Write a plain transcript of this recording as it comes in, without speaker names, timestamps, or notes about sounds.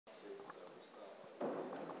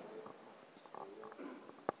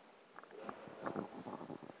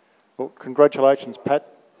Well, congratulations,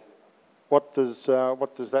 Pat. What does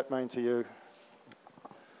that mean to you?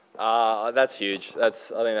 That's huge. I think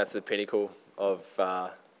that's the pinnacle of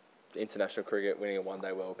international cricket, winning a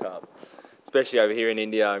one-day World Cup, especially over here in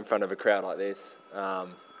India in front of a crowd like this.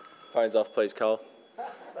 Phones off, please, Cole.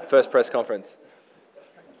 First press conference.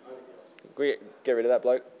 Can we get rid of that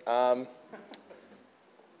bloke?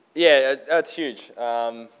 Yeah, that's huge.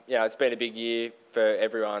 It's been a big year for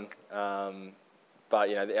everyone, but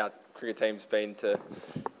our cricket team's been to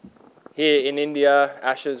here in India,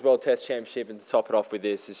 Ashes World Test Championship, and to top it off with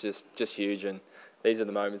this is just huge. And these are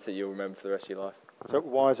the moments that you'll remember for the rest of your life. So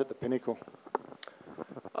why is it the pinnacle?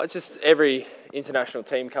 It's just every international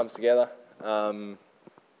team comes together. You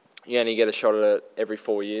only get a shot at it every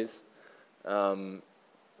 4 years. Even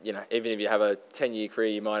if you have a 10-year career,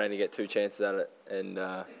 you might only get 2 chances at it. And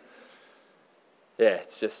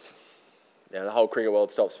it's just the whole cricket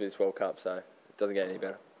world stops for this World Cup, so it doesn't get any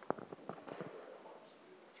better.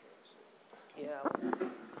 Yeah,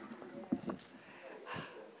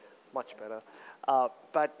 much better.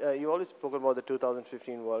 But you always spoke about the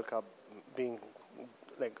 2015 World Cup being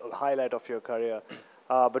like a highlight of your career.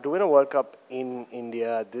 But to win a World Cup in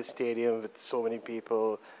India, at this stadium with so many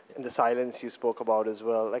people, and the silence you spoke about as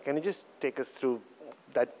well, like, can you just take us through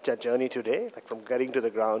that journey today, like from getting to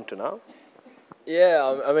the ground to now?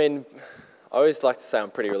 Yeah, I mean, I always like to say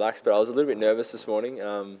I'm pretty relaxed, but I was a little bit nervous this morning.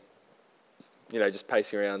 Just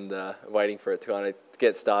pacing around, waiting for it to kind of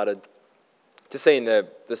get started. Just seeing the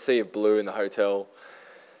sea of blue in the hotel,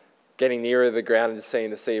 getting nearer the ground and just seeing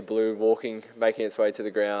the sea of blue making its way to the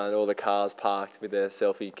ground, all the cars parked with their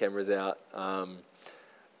selfie cameras out.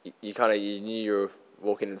 You knew you were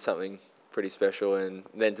walking into something pretty special, and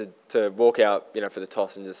then to walk out, for the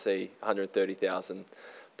toss and just see 130,000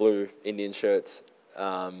 blue Indian shirts,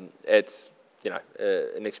 it's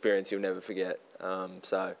an experience you'll never forget.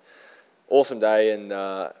 So awesome day, and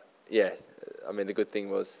the good thing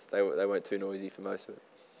was they weren't too noisy for most of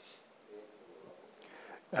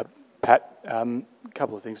it. Pat, a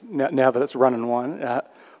couple of things. Now that it's run and won,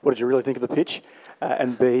 what did you really think of the pitch?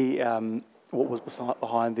 And B, what was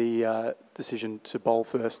behind the decision to bowl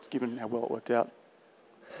first, given how well it worked out?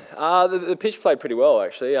 The pitch played pretty well,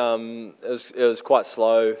 actually. It was quite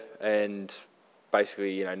slow and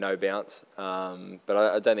basically, no bounce. But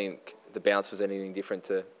I don't think the bounce was anything different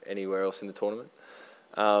to anywhere else in the tournament.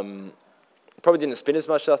 Probably didn't spin as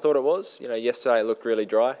much as I thought it was. Yesterday it looked really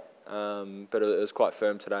dry, but it was quite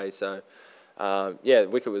firm today. So, the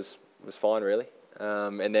wicket was fine, really.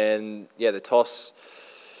 And then, the toss,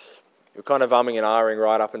 you're kind of umming and ahhing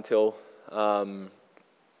right up until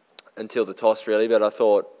the toss, really. But I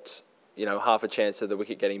thought, half a chance of the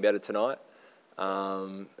wicket getting better tonight.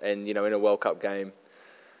 And, in a World Cup game,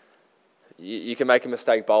 you can make a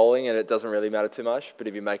mistake bowling and it doesn't really matter too much. But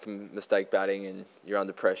if you make a mistake batting and you're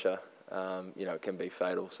under pressure, it can be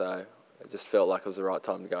fatal. So it just felt like it was the right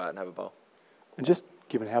time to go out and have a bowl. And just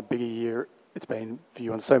given how big a year it's been for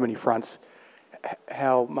you on so many fronts,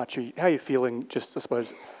 how are you feeling, just, I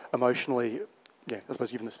suppose, emotionally,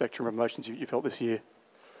 given the spectrum of emotions you felt this year?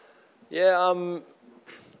 Yeah,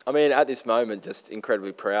 at this moment, just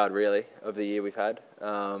incredibly proud, really, of the year we've had.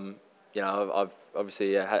 I've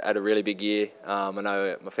obviously had a really big year. I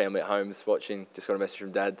know my family at home is watching. Just got a message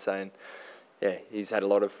from Dad saying, he's had a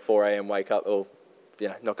lot of 4 a.m. wake up, or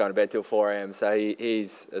not going to bed till 4 a.m. So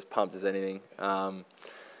he's as pumped as anything. You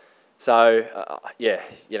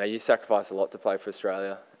sacrifice a lot to play for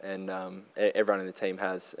Australia, and everyone in the team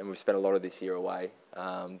has, and we've spent a lot of this year away.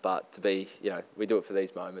 But to be, we do it for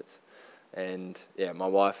these moments. And my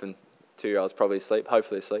wife and 2-year-olds probably asleep,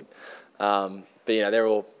 hopefully asleep. But they're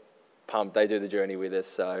all pumped. They do the journey with us.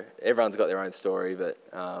 So everyone's got their own story, but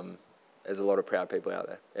there's a lot of proud people out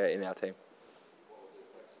there in our team.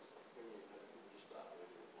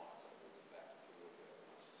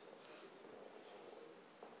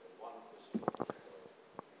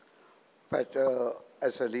 But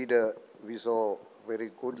as a leader, we saw very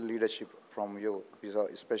good leadership from you. We saw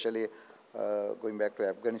especially going back to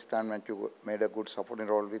Afghanistan when you made a good supporting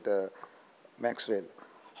role with Maxwell.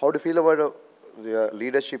 How do you feel about your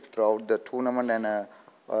leadership throughout the tournament, and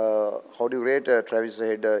how do you rate Travis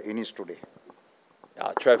Head innings today?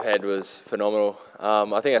 Trev Head was phenomenal.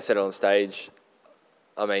 I think I said it on stage.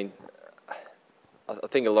 I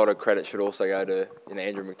think a lot of credit should also go to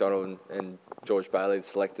Andrew McDonald and George Bailey, the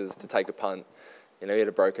selectors, to take a punt. He had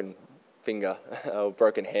a broken finger or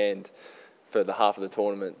broken hand for the half of the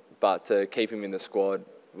tournament, but to keep him in the squad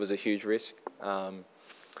was a huge risk.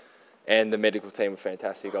 And the medical team were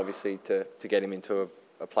fantastic, obviously, to get him into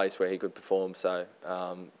a place where he could perform. So,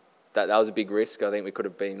 that was a big risk. I think we could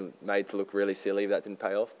have been made to look really silly if that didn't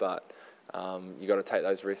pay off, but you got to take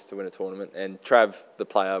those risks to win a tournament. And Trav, the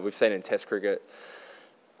player, we've seen in Test cricket,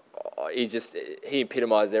 he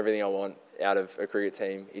epitomised everything I want out of a cricket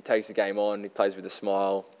team. He takes the game on, he plays with a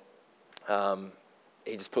smile.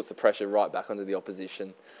 He just puts the pressure right back onto the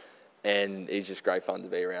opposition, and he's just great fun to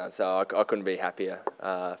be around. So I couldn't be happier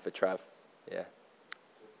for Trav. Yeah.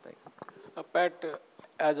 Thanks. Pat,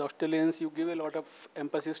 as Australians, you give a lot of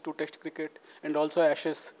emphasis to Test cricket and also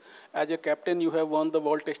Ashes. As a captain, you have won the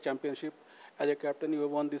World Test Championship. As a captain, you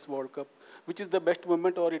have won this World Cup. Which is the best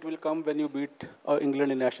moment, or it will come when you beat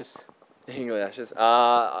England in Ashes? England Ashes.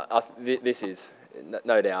 This is,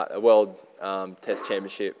 no doubt, a World Test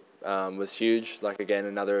Championship was huge. Like, again,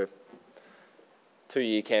 another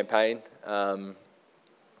 2-year campaign.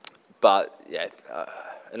 But, yeah,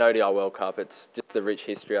 an ODI World Cup, it's just the rich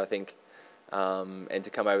history, I think. And to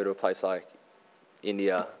come over to a place like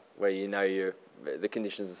India, where the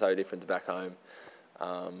conditions are so different to back home,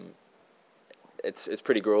 it's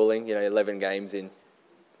pretty grueling. 11 games in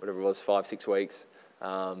whatever it was, 5-6 weeks.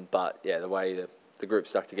 But yeah, the way the group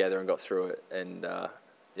stuck together and got through it, and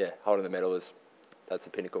yeah, holding the medal that's the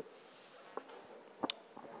pinnacle.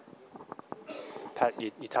 Pat,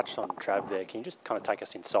 you touched on Trav there. Can you just kind of take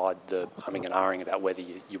us inside the humming and ahhing about whether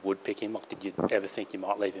you would pick him, or did you ever think you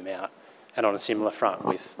might leave him out? And on a similar front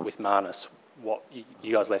with Marnus,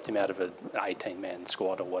 you guys left him out of an 18-man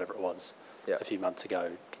squad or whatever it was a few months ago.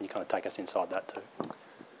 Can you kind of take us inside that too?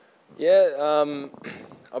 Yeah,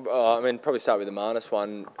 I mean, probably start with the Marnus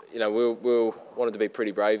one. We wanted to be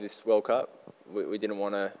pretty brave this World Cup. We didn't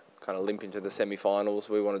want to kind of limp into the semi-finals.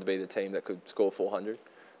 We wanted to be the team that could score 400.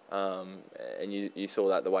 And you saw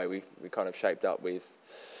that the way we kind of shaped up with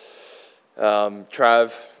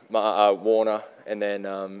Trav, Warner, and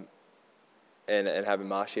then and having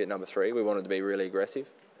Marshy at number 3. We wanted to be really aggressive,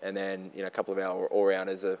 and then a couple of our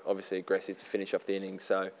all-rounders are obviously aggressive to finish off the innings.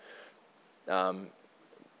 So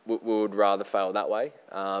we would rather fail that way.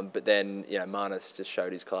 But then Marnus just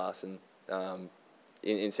showed his class, and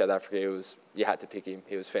in South Africa you had to pick him.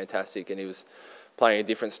 He was fantastic, and he was playing a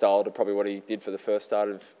different style to probably what he did for the first start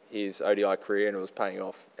of his ODI career, and it was paying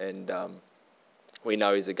off. And we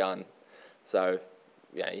know he's a gun, so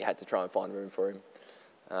you had to try and find room for him.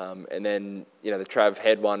 And then the Trav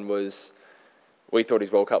Head one was, we thought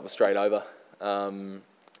his World Cup was straight over.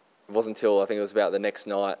 It wasn't until I think it was about the next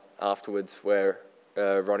night afterwards where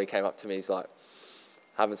Ronnie came up to me. He's like,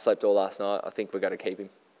 "Haven't slept all last night. I think we're going to keep him.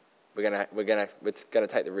 We're going to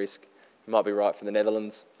take the risk. He might be right for the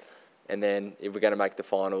Netherlands, and then if we're going to make the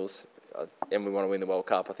finals and we want to win the World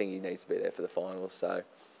Cup, I think he needs to be there for the finals." So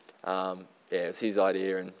it was his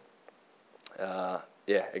idea, and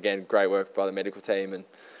again, great work by the medical team, and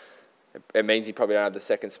it means you probably don't have the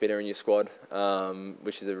second spinner in your squad,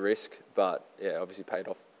 which is a risk, but obviously paid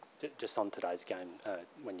off. Just on today's game,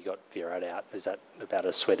 when you got Virat out, is that about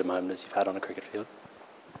as sweet a moment as you've had on a cricket field?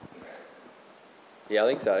 Yeah, I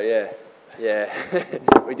think so, yeah.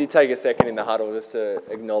 We did take a second in the huddle just to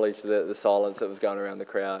acknowledge the silence that was going around the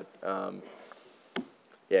crowd.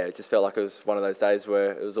 It just felt like it was one of those days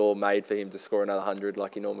where it was all made for him to score another 100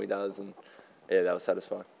 like he normally does, and that was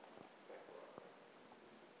satisfying.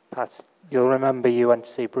 Pat, you'll remember you went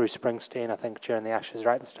to see Bruce Springsteen, I think, during the Ashes,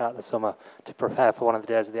 right at the start of the summer, to prepare for one of the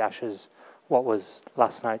days of the Ashes. What was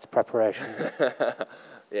last night's preparation?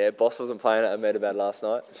 Boss wasn't playing at Ahmedabad last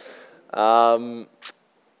night.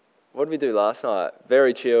 What did we do last night?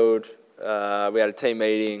 Very chilled. We had a team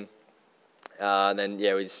meeting, and then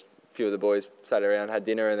a few of the boys sat around, had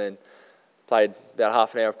dinner, and then played about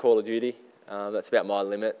half an hour of Call of Duty. That's about my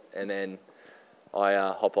limit, and then I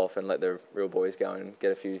hop off and let the real boys go and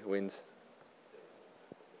get a few wins.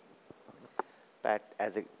 Pat,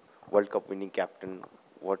 as a World Cup winning captain,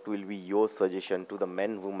 what will be your suggestion to the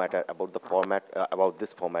men who matter about the format, about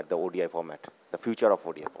this format, the ODI format, the future of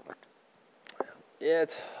ODI format? Yeah,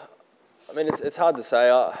 it's hard to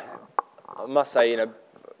say. I must say,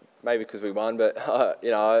 maybe because we won, but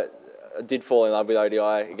I did fall in love with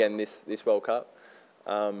ODI again this World Cup.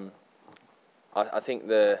 I think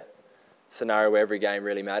the scenario where every game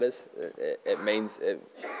really matters.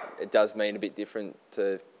 It does mean a bit different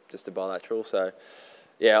to just a bilateral. So,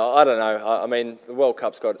 I don't know. The World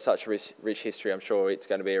Cup's got such rich history. I'm sure it's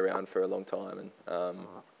going to be around for a long time. And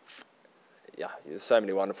there's so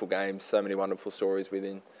many wonderful games, so many wonderful stories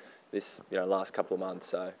within this last couple of months.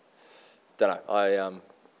 So, don't know.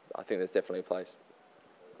 I think there's definitely a place.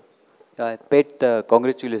 Pat,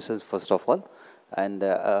 congratulations first of all. And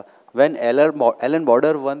when Alan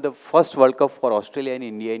Border won the first World Cup for Australia and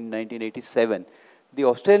India in 1987, the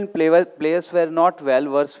Australian players were not well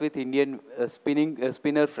versed with Indian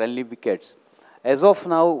spinner-friendly wickets. As of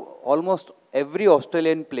now, almost every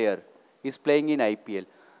Australian player is playing in IPL.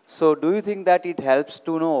 So do you think that it helps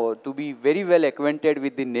to be very well acquainted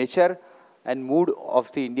with the nature and mood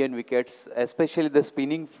of the Indian wickets, especially the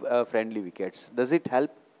spinning-friendly wickets? Does it help?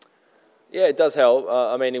 Yeah, it does help.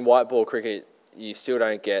 I mean, in white ball cricket, you still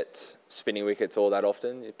don't get spinning wickets all that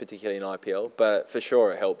often, particularly in IPL. But for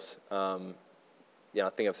sure, it helps. I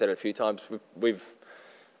think I've said it a few times. We've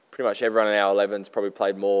pretty much everyone in our 11's probably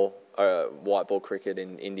played more white ball cricket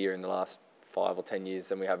in India in the last 5 or 10 years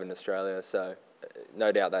than we have in Australia. So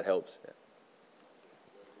no doubt that helps. Yeah.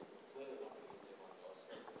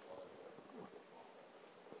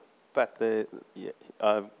 Pat, there's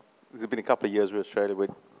been a couple of years where Australia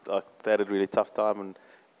they had a really tough time and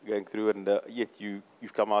going through it, and yet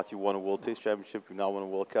you've come out, you won a World Test Championship, you now won a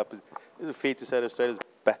World Cup. Is it fair to say that Australia's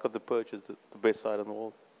back on the perch as the best side in the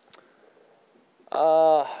world?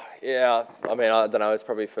 Yeah, I mean, I don't know, it's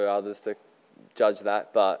probably for others to judge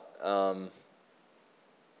that, but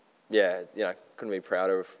yeah, couldn't be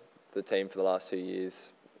prouder of the team for the last 2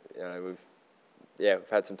 years. We've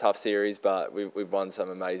had some tough series, but we've won some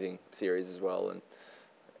amazing series as well, and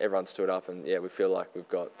everyone stood up, and we feel like we've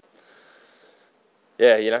got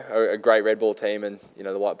a great red ball team, and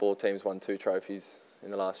the white ball team's won 2 trophies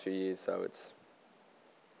in the last few years, so it's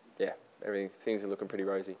things are looking pretty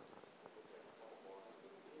rosy.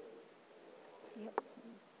 Yep.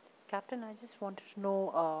 Captain, I just wanted to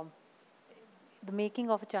know the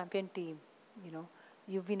making of a champion team.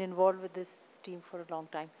 You've been involved with this team for a long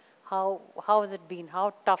time. How has it been?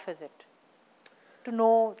 How tough is it to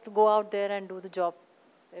go out there and do the job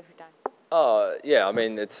every time? Yeah, I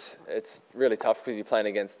mean, it's really tough because you're playing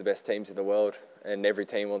against the best teams in the world, and every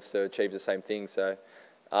team wants to achieve the same thing. So,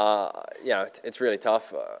 it's really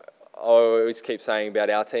tough. I always keep saying about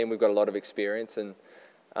our team, we've got a lot of experience, and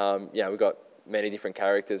we've got many different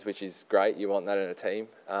characters, which is great. You want that in a team,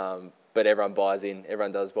 but everyone buys in.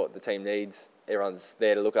 Everyone does what the team needs. Everyone's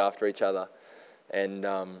there to look after each other, and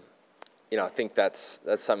I think that's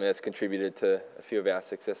something that's contributed to a few of our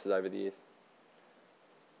successes over the years.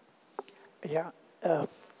 Yeah.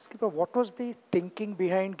 Skipper, what was the thinking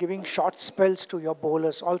behind giving short spells to your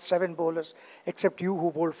bowlers, all 7 bowlers, except you who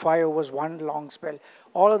bowled 5 overs, 1 long spell?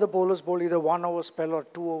 All other bowlers bowled either 1 over spell or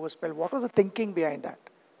 2 over spell. What was the thinking behind that?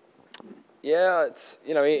 Yeah, it's,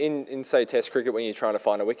 in say Test cricket, when you're trying to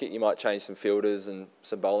find a wicket, you might change some fielders and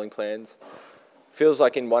some bowling plans. Feels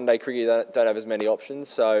like in one-day cricket you don't have as many options,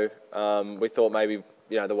 so we thought maybe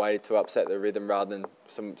the way to upset the rhythm rather than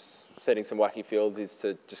setting some wacky fields is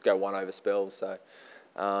to just go 1 over spells. So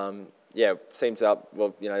seemed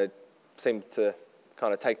to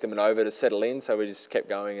kind of take them an over to settle in, so we just kept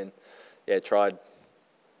going and tried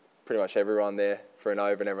pretty much everyone there for an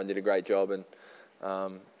over, and everyone did a great job, and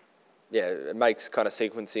it makes kind of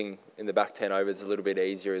sequencing in the back 10 overs a little bit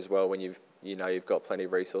easier as well when you've got plenty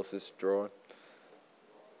of resources to draw on.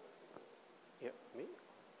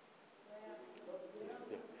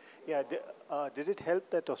 Yeah, did it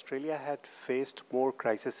help that Australia had faced more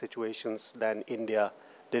crisis situations than India?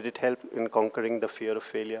 Did it help in conquering the fear of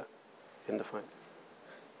failure in the final?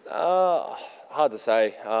 Hard to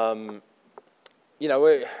say.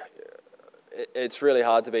 It's really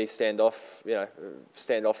hard to be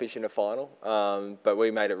standoffish in a final. But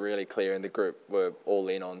we made it really clear in the group we're all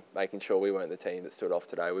in on making sure we weren't the team that stood off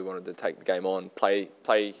today. We wanted to take the game on, play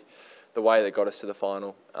the way that got us to the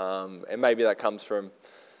final, and maybe that comes from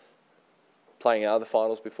playing other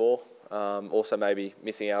finals before, also maybe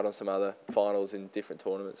missing out on some other finals in different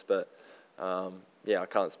tournaments. But I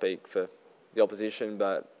can't speak for the opposition,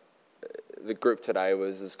 but the group today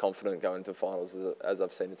was as confident going to finals as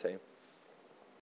I've seen the team.